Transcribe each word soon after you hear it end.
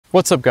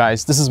What's up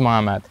guys, this is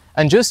Mohammed.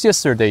 And just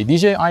yesterday,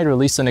 DJI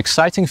released an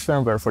exciting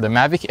firmware for the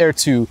Mavic Air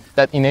 2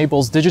 that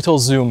enables digital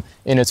zoom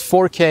in its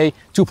 4K,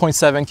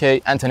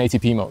 2.7K and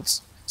 1080p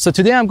modes. So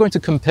today I'm going to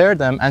compare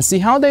them and see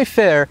how they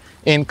fare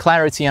in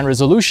clarity and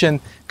resolution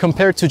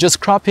compared to just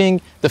cropping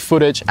the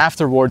footage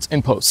afterwards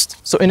in post.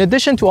 So in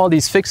addition to all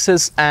these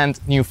fixes and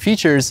new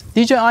features,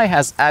 DJI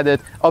has added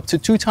up to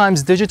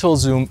 2x digital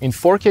zoom in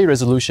 4K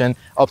resolution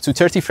up to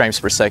 30 frames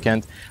per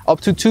second,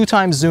 up to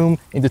 2x zoom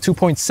in the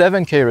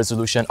 2.7K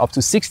resolution up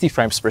to 60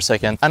 frames per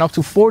second, and up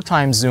to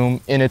 4x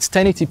zoom in its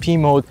 1080p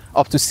mode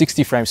up to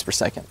 60 frames per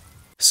second.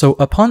 So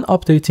upon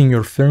updating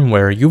your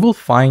firmware, you will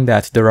find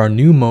that there are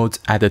new modes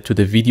added to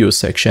the video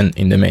section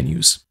in the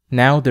menus.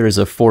 Now there is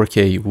a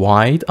 4K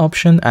wide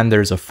option and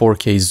there's a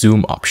 4K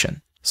zoom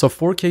option. So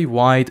 4K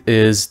wide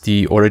is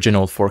the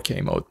original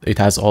 4K mode. It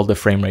has all the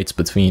frame rates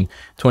between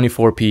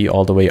 24p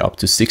all the way up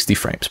to 60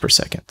 frames per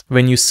second.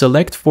 When you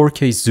select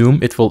 4K zoom,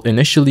 it will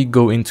initially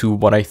go into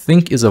what I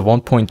think is a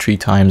 1.3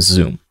 times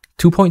zoom.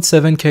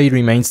 2.7K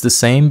remains the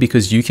same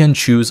because you can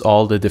choose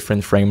all the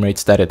different frame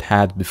rates that it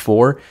had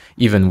before,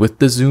 even with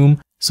the zoom.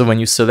 So when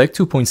you select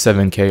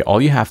 2.7K,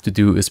 all you have to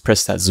do is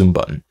press that zoom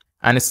button.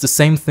 And it's the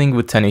same thing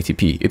with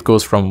 1080p. It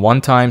goes from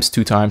 1 times,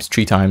 2 times,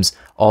 3 times,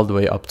 all the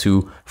way up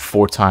to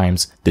 4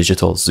 times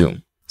digital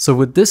zoom. So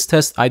with this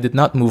test, I did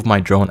not move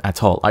my drone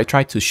at all. I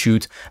tried to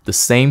shoot the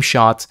same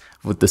shot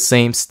with the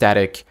same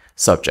static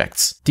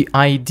subjects. The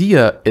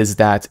idea is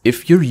that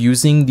if you're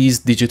using these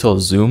digital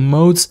zoom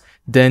modes,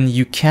 then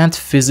you can't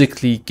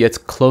physically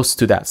get close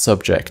to that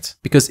subject.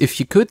 Because if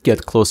you could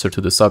get closer to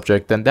the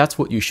subject, then that's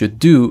what you should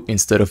do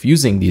instead of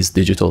using these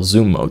digital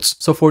zoom modes.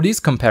 So for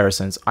these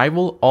comparisons, I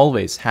will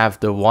always have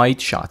the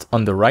wide shot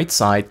on the right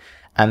side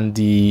and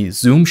the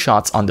zoom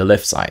shots on the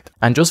left side.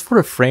 And just for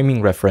a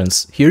framing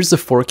reference, here's the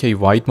 4K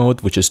wide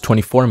mode, which is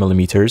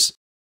 24mm.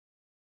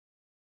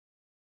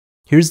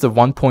 Here's the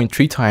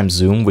 1.3 times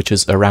zoom, which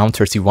is around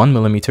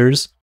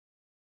 31mm.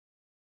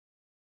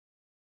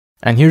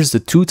 And here's the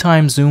 2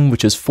 times zoom,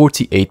 which is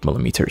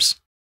 48mm.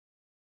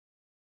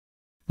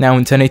 Now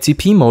in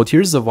 1080p mode,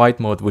 here's the wide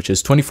mode, which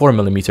is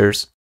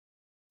 24mm.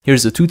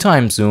 Here's the 2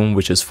 times zoom,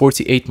 which is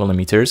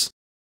 48mm.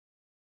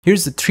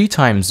 Here's the 3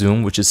 times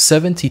zoom, which is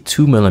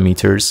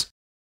 72mm.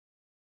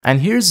 And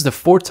here's the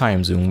 4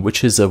 times zoom,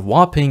 which is a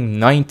whopping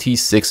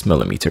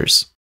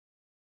 96mm.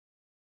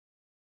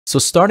 So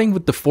starting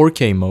with the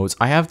 4K modes,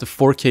 I have the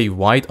 4K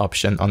wide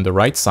option on the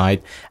right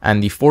side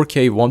and the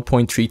 4K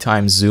 1.3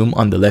 times zoom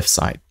on the left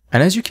side.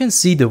 And as you can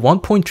see, the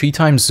 1.3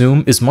 times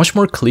zoom is much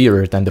more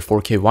clearer than the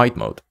 4K wide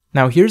mode.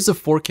 Now here's the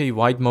 4K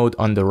wide mode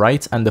on the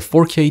right and the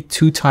 4K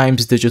 2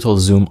 times digital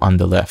zoom on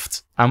the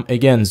left. I'm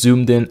again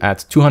zoomed in at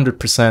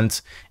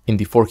 200% in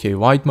the 4K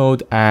wide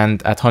mode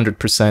and at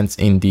 100%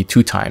 in the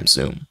 2 times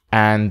zoom.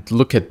 And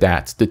look at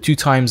that, the 2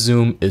 times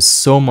zoom is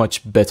so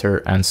much better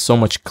and so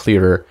much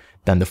clearer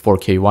than the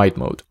 4K wide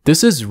mode.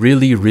 This is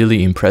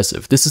really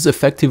impressive. This is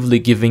effectively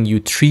giving you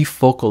 3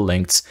 focal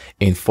lengths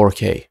in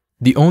 4K.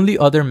 The only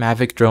other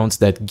Mavic drones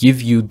that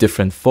give you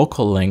different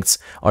focal lengths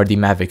are the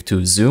Mavic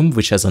 2 Zoom,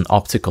 which has an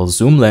optical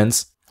zoom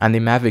lens, and the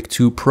Mavic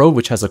 2 Pro,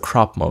 which has a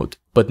crop mode.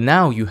 But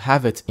now you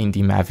have it in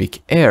the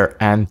Mavic Air,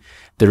 and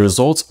the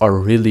results are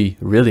really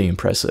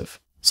impressive.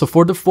 So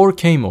for the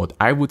 4K mode,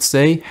 I would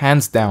say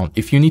hands down,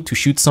 if you need to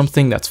shoot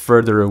something that's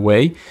further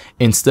away,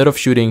 instead of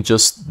shooting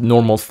just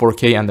normal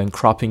 4K and then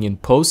cropping in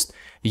post,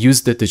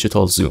 use the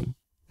digital zoom.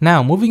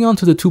 Now moving on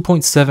to the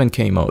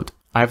 2.7K mode.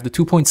 I have the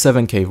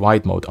 2.7K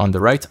wide mode on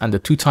the right and the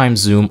 2 times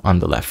zoom on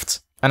the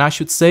left. And I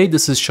should say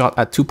this is shot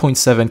at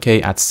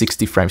 2.7K at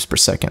 60 frames per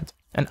second.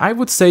 And I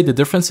would say the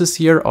differences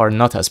here are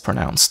not as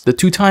pronounced. The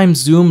 2 times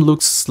zoom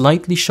looks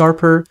slightly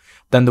sharper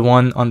than the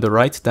one on the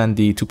right than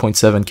the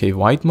 2.7K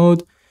wide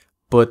mode,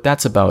 but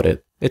that's about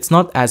it. It's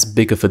not as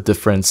big of a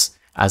difference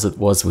as it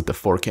was with the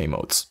 4K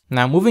modes.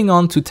 Now moving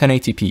on to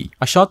 1080p.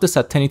 I shot this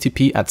at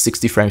 1080p at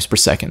 60 frames per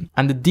second,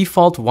 and the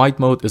default wide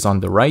mode is on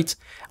the right,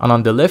 and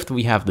on the left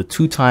we have the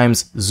 2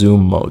 times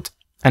zoom mode.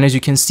 And as you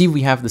can see,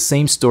 we have the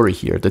same story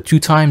here. The 2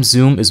 times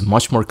zoom is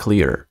much more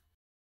clear.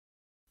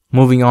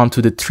 Moving on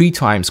to the 3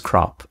 times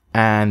crop,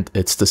 and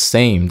it's the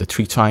same. The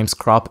 3 times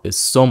crop is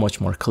so much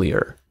more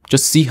clear.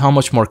 Just see how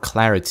much more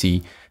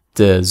clarity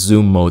the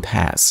zoom mode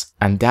has,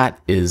 and that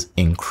is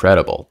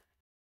incredible.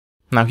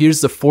 Now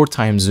here's the 4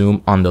 times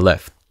zoom on the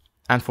left.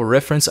 And for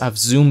reference, I've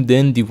zoomed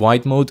in the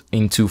wide mode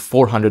into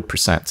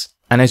 400%.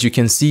 And as you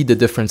can see, the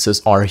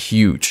differences are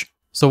huge.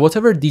 So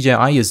whatever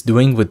DJI is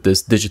doing with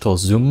this digital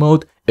zoom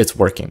mode, it's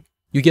working.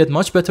 You get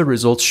much better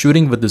results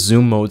shooting with the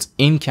zoom modes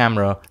in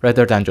camera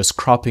rather than just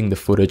cropping the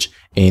footage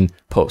in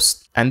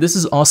post. And this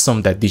is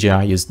awesome that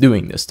DJI is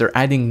doing this. They're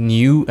adding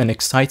new and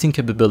exciting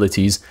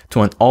capabilities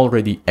to an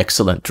already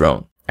excellent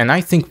drone. And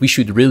I think we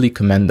should really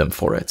commend them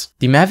for it.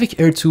 The Mavic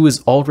Air 2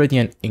 is already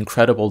an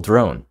incredible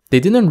drone. They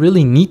didn't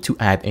really need to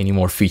add any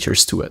more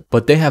features to it,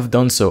 but they have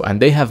done so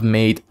and they have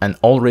made an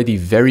already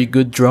very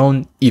good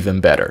drone even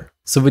better.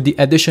 So with the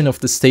addition of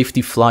the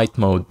safety flight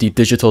mode, the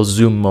digital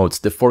zoom modes,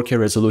 the 4K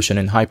resolution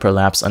in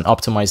hyperlapse, and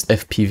optimized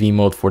FPV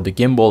mode for the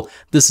gimbal,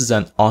 this is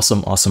an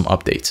awesome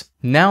update.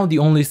 Now the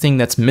only thing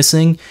that's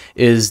missing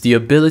is the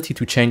ability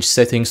to change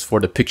settings for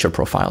the picture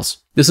profiles.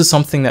 This is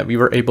something that we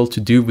were able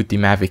to do with the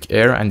Mavic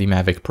Air and the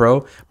Mavic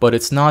Pro, but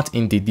it's not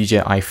in the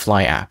DJI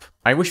Fly app.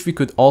 I wish we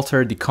could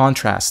alter the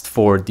contrast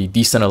for the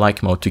decent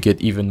alike mode to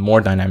get even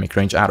more dynamic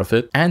range out of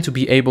it, and to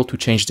be able to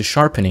change the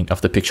sharpening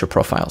of the picture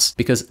profiles.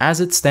 Because as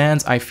it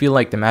stands, I feel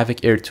like the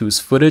Mavic Air 2's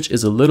footage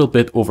is a little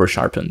bit over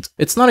sharpened.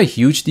 It's not a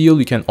huge deal,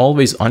 you can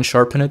always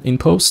unsharpen it in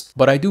post,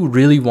 but I do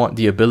really want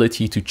the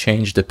ability to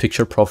change the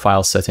picture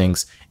profile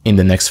settings in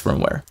the next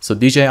firmware. So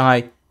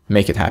DJI,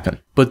 make it happen.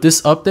 But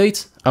this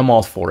update, I'm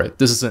all for it.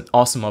 This is an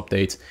awesome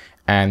update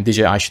and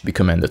DJI should be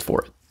commended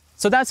for it.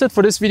 So that's it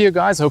for this video,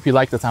 guys. I hope you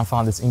liked it and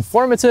found this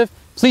informative.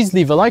 Please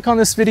leave a like on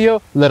this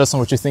video. Let us know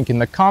what you think in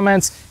the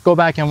comments. Go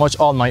back and watch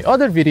all my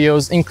other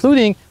videos,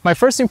 including my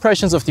first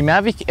impressions of the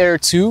Mavic Air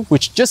 2,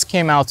 which just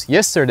came out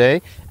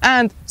yesterday,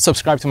 and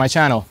subscribe to my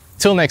channel.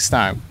 Till next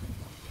time.